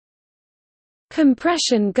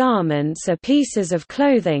Compression garments are pieces of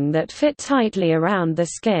clothing that fit tightly around the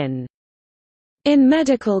skin. In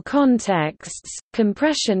medical contexts,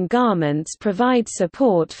 compression garments provide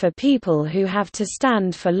support for people who have to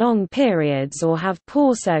stand for long periods or have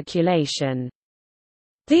poor circulation.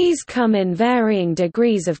 These come in varying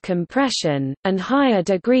degrees of compression, and higher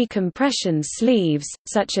degree compression sleeves,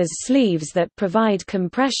 such as sleeves that provide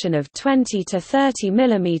compression of 20 to 30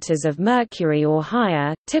 mm of mercury or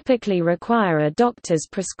higher, typically require a doctor's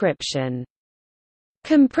prescription.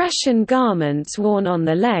 Compression garments worn on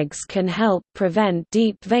the legs can help prevent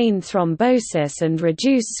deep vein thrombosis and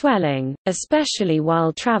reduce swelling, especially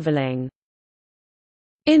while traveling.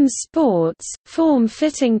 In sports,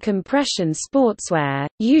 form-fitting compression sportswear,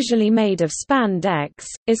 usually made of spandex,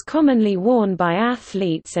 is commonly worn by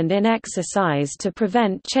athletes and in exercise to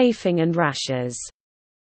prevent chafing and rashes.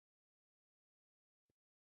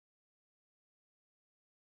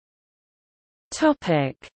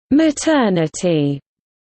 Maternity.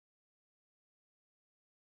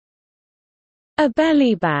 A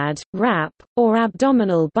bellybad, wrap, or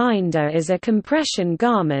abdominal binder is a compression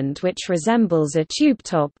garment which resembles a tube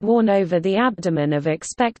top worn over the abdomen of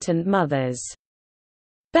expectant mothers.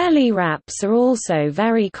 Belly wraps are also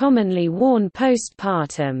very commonly worn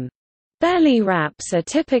postpartum. Belly wraps are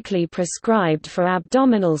typically prescribed for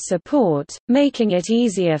abdominal support, making it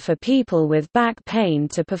easier for people with back pain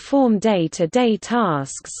to perform day-to-day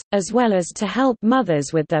tasks, as well as to help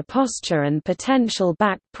mothers with their posture and potential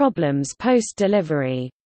back problems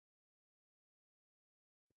post-delivery.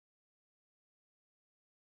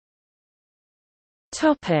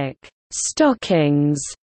 Stockings.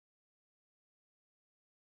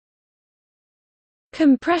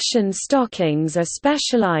 Compression stockings are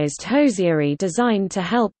specialized hosiery designed to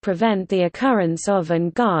help prevent the occurrence of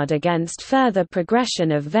and guard against further progression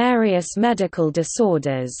of various medical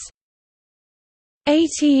disorders. 80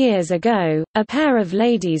 years ago, a pair of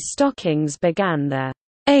ladies' stockings began the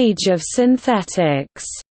age of synthetics.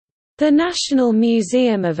 The National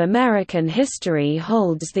Museum of American History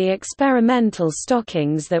holds the experimental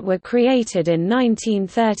stockings that were created in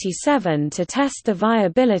 1937 to test the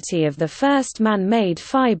viability of the first man-made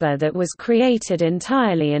fiber that was created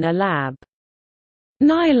entirely in a lab.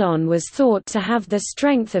 Nylon was thought to have the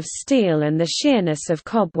strength of steel and the sheerness of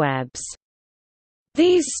cobwebs.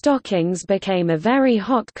 These stockings became a very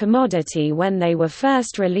hot commodity when they were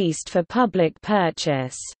first released for public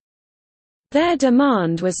purchase. Their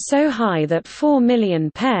demand was so high that 4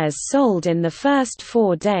 million pairs sold in the first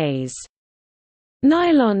 4 days.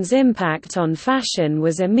 Nylon's impact on fashion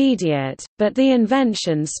was immediate, but the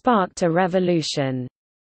invention sparked a revolution.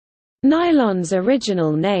 Nylon's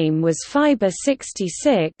original name was Fiber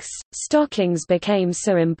 66. Stockings became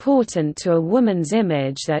so important to a woman's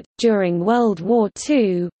image that, during World War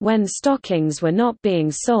II, when stockings were not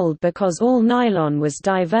being sold because all nylon was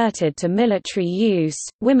diverted to military use,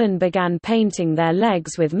 women began painting their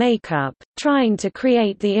legs with makeup, trying to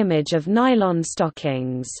create the image of nylon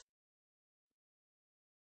stockings.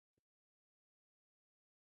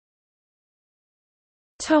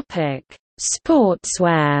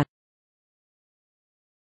 Sportswear.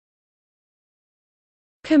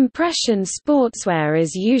 Compression sportswear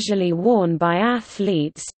is usually worn by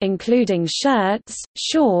athletes, including shirts,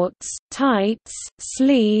 shorts, tights,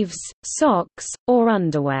 sleeves, socks, or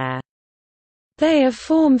underwear. They are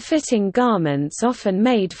form-fitting garments often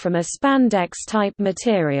made from a spandex-type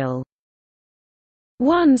material.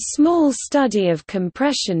 One small study of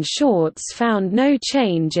compression shorts found no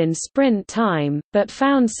change in sprint time, but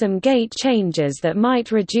found some gait changes that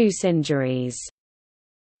might reduce injuries.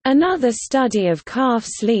 Another study of calf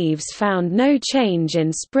sleeves found no change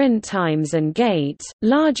in sprint times and gait.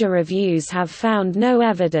 Larger reviews have found no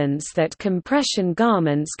evidence that compression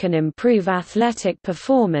garments can improve athletic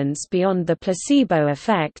performance beyond the placebo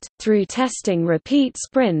effect. Through testing repeat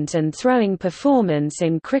sprint and throwing performance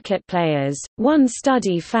in cricket players, one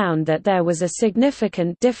study found that there was a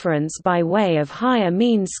significant difference by way of higher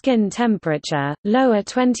mean skin temperature, lower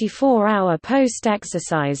 24-hour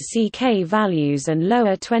post-exercise CK values, and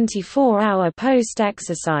lower 24-hour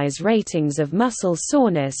post-exercise ratings of muscle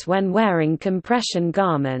soreness when wearing compression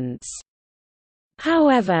garments.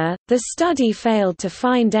 However, the study failed to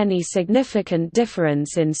find any significant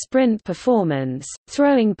difference in sprint performance,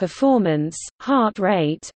 throwing performance, heart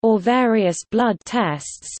rate, or various blood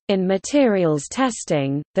tests. In materials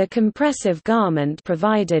testing, the compressive garment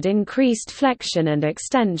provided increased flexion and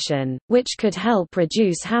extension, which could help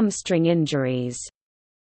reduce hamstring injuries.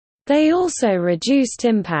 They also reduced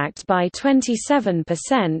impact by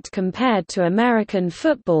 27% compared to American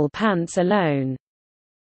football pants alone.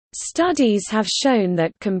 Studies have shown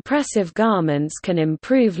that compressive garments can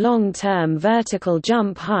improve long-term vertical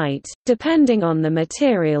jump height. Depending on the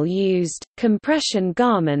material used, compression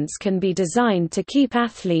garments can be designed to keep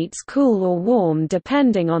athletes cool or warm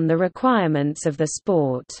depending on the requirements of the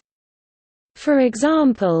sport. For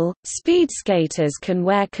example, speed skaters can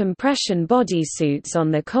wear compression bodysuits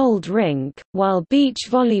on the cold rink, while beach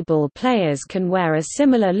volleyball players can wear a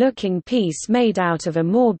similar-looking piece made out of a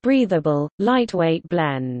more breathable, lightweight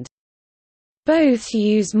blend. Both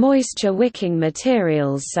use moisture-wicking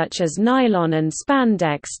materials such as nylon and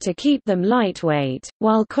spandex to keep them lightweight,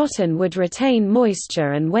 while cotton would retain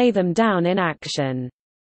moisture and weigh them down in action.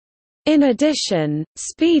 In addition,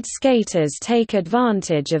 speed skaters take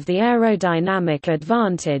advantage of the aerodynamic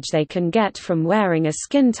advantage they can get from wearing a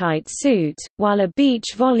skin-tight suit, while a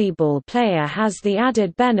beach volleyball player has the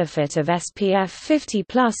added benefit of SPF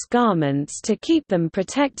 50+ garments to keep them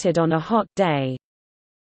protected on a hot day.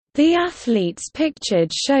 The athletes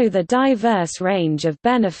pictured show the diverse range of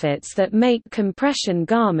benefits that make compression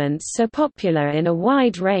garments so popular in a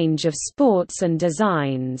wide range of sports and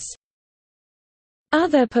designs.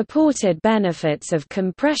 Other purported benefits of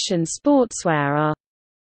compression sportswear are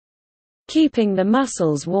keeping the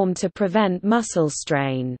muscles warm to prevent muscle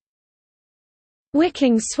strain,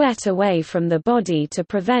 wicking sweat away from the body to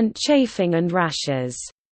prevent chafing and rashes,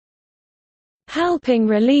 helping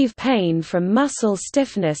relieve pain from muscle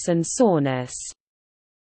stiffness and soreness,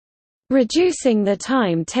 reducing the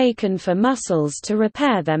time taken for muscles to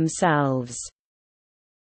repair themselves.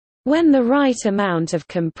 When the right amount of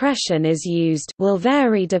compression is used, will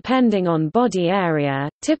vary depending on body area,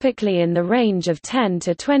 typically in the range of 10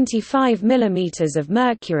 to 25 mm of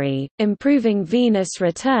mercury, improving venous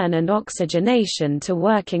return and oxygenation to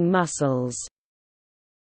working muscles.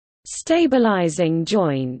 Stabilizing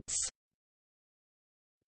joints.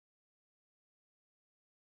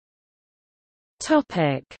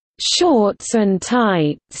 Topic: Shorts and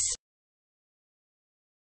tights.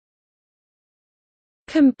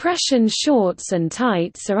 Compression shorts and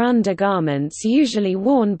tights are undergarments usually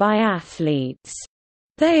worn by athletes.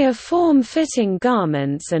 They are form-fitting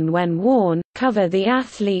garments and when worn, cover the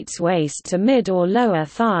athlete's waist to mid or lower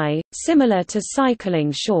thigh, similar to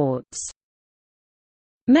cycling shorts.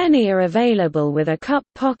 Many are available with a cup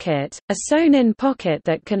pocket, a sewn-in pocket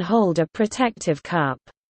that can hold a protective cup.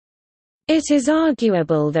 It is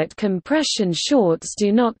arguable that compression shorts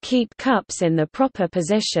do not keep cups in the proper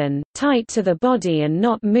position, tight to the body and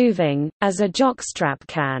not moving, as a jockstrap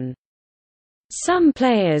can. Some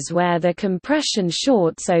players wear the compression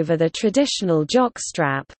shorts over the traditional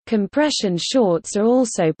jockstrap. Compression shorts are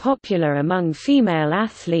also popular among female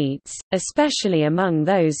athletes, especially among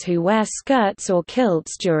those who wear skirts or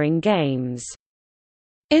kilts during games.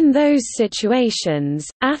 In those situations,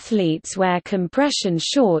 athletes wear compression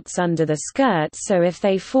shorts under the skirts so if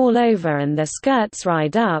they fall over and the skirts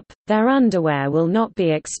ride up, their underwear will not be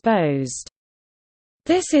exposed.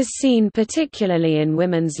 This is seen particularly in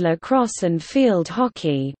women's lacrosse and field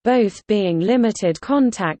hockey, both being limited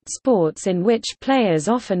contact sports in which players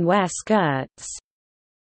often wear skirts.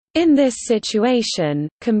 In this situation,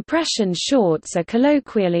 compression shorts are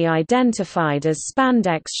colloquially identified as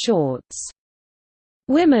spandex shorts.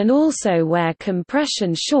 Women also wear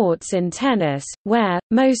compression shorts in tennis, where,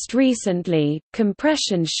 most recently,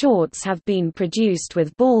 compression shorts have been produced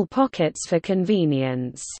with ball pockets for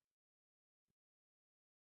convenience.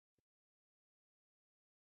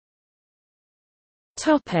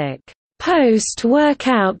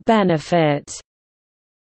 Post-workout benefit.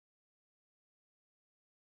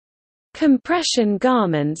 Compression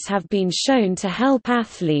garments have been shown to help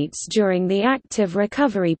athletes during the active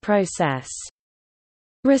recovery process.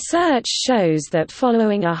 Research shows that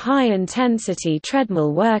following a high-intensity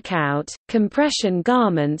treadmill workout, compression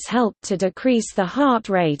garments help to decrease the heart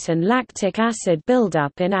rate and lactic acid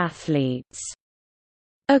buildup in athletes.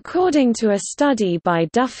 According to a study by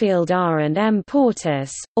Duffield R. and M.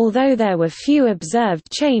 Portis, although there were few observed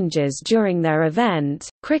changes during their event,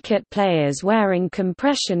 cricket players wearing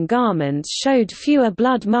compression garments showed fewer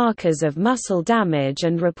blood markers of muscle damage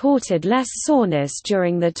and reported less soreness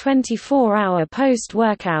during the 24-hour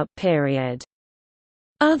post-workout period.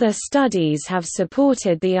 Other studies have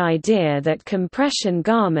supported the idea that compression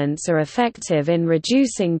garments are effective in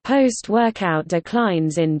reducing post-workout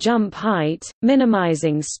declines in jump height,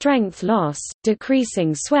 minimizing strength loss,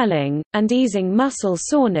 decreasing swelling, and easing muscle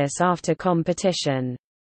soreness after competition.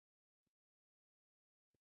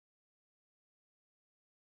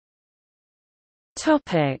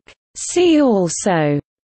 See also: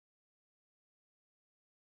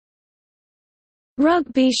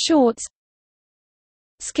 Rugby shorts,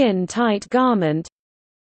 skin-tight garment,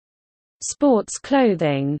 Sports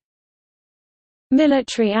clothing.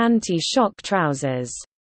 Military anti-shock trousers.